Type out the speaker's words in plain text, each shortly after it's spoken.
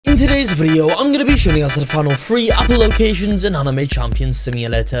today's video, I'm going to be showing you guys how to find all 3 Apple locations in Anime Champions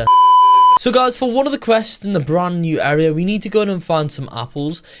Simulator. So guys, for one of the quests in the brand new area, we need to go in and find some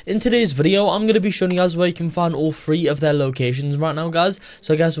apples. In today's video, I'm going to be showing you guys where you can find all 3 of their locations right now, guys.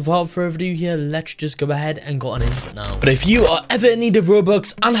 So guys, without further ado here, let's just go ahead and go on into it now. But if you are ever in need of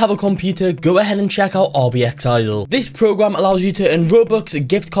Robux and have a computer, go ahead and check out xXYisus. This program allows you to earn Robux,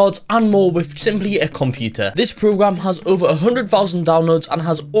 gift cards, and more with simply a computer. This program has over 100,000 downloads and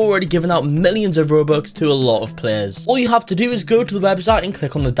has already given out millions of Robux to a lot of players. All you have to do is go to the website and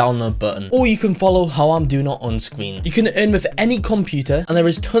click on the download button. Or you can follow how I'm doing it on screen. You can earn with any computer, and there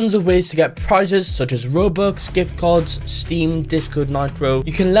is tons of ways to get prizes such as Robux, gift cards, Steam, Discord Nitro.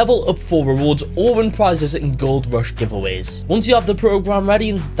 You can level up for rewards or win prizes in Gold Rush giveaways. Once you have the program ready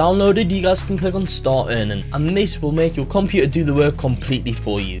and downloaded, you guys can click on Start Earning, and this will make your computer do the work completely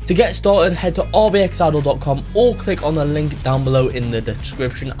for you. To get started, head to rbxidol.com or click on the link down below in the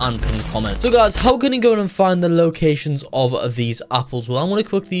description and pinned comment. So guys, how can you go and find the locations of these apples? Well, I'm going to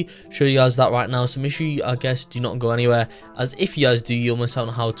quickly show you guys that right now, so make sure you, I guess, do not go anywhere, as if you guys do, you'll miss out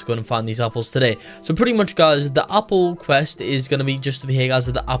on how to go and find these apples today. So pretty much, guys, the apple quest is going to be just over here, guys,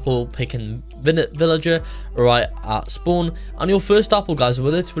 at the apple picking villager right at spawn, and your first apple, guys,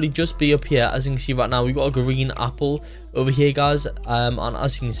 will literally just be up here. As you can see right now, we've got a green apple over here, guys, and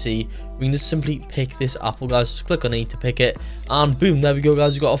as you can see, we can just simply pick this apple, guys. Just click on it to pick it, and boom, there we go,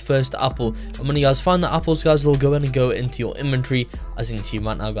 guys. We got our first apple. And when you guys find the apples, guys, they'll go in and go into your inventory, as you can see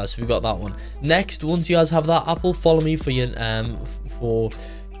right now, guys. So we got that one. Next, once you guys have that apple, follow me for your for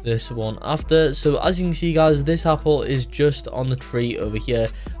this one after. So as you can see, guys, this apple is just on the tree over here.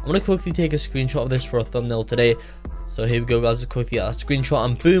 I'm gonna quickly take a screenshot of this for a thumbnail today. So here we go, guys, quickly get that screenshot,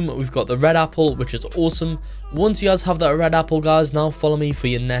 and boom, we've got the red apple, which is awesome. Once you guys have that red apple, guys, now follow me for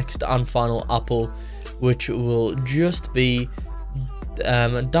your next and final apple, which will just be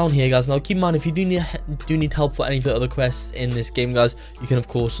down here, guys. Now keep in mind, if you do need help for any of the other quests in this game, guys, you can of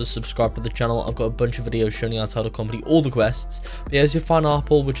course just subscribe to the channel. I've got a bunch of videos showing you guys how to complete all the quests. But here's your final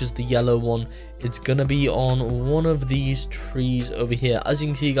apple, which is the yellow one. It's gonna be on one of these trees over here. As you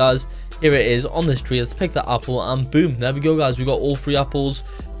can see, guys, here it is on this tree. Let's pick that apple, and boom, there we go, guys. We got all 3 apples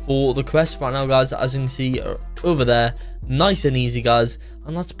for the quest right now, guys. As you can see over there, nice and easy, guys.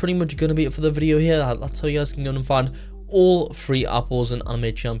 And that's pretty much gonna be it for the video here. That's how you guys can go and find all 3 apples in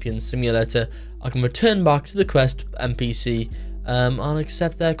Anime Champions Simulator. I can return back to the quest NPC and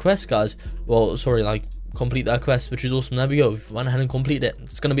accept their quest, guys. Well, sorry, like complete their quest, which is awesome. There we go. We went ahead and completed it.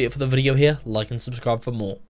 It's gonna be it for the video here. Like and subscribe for more.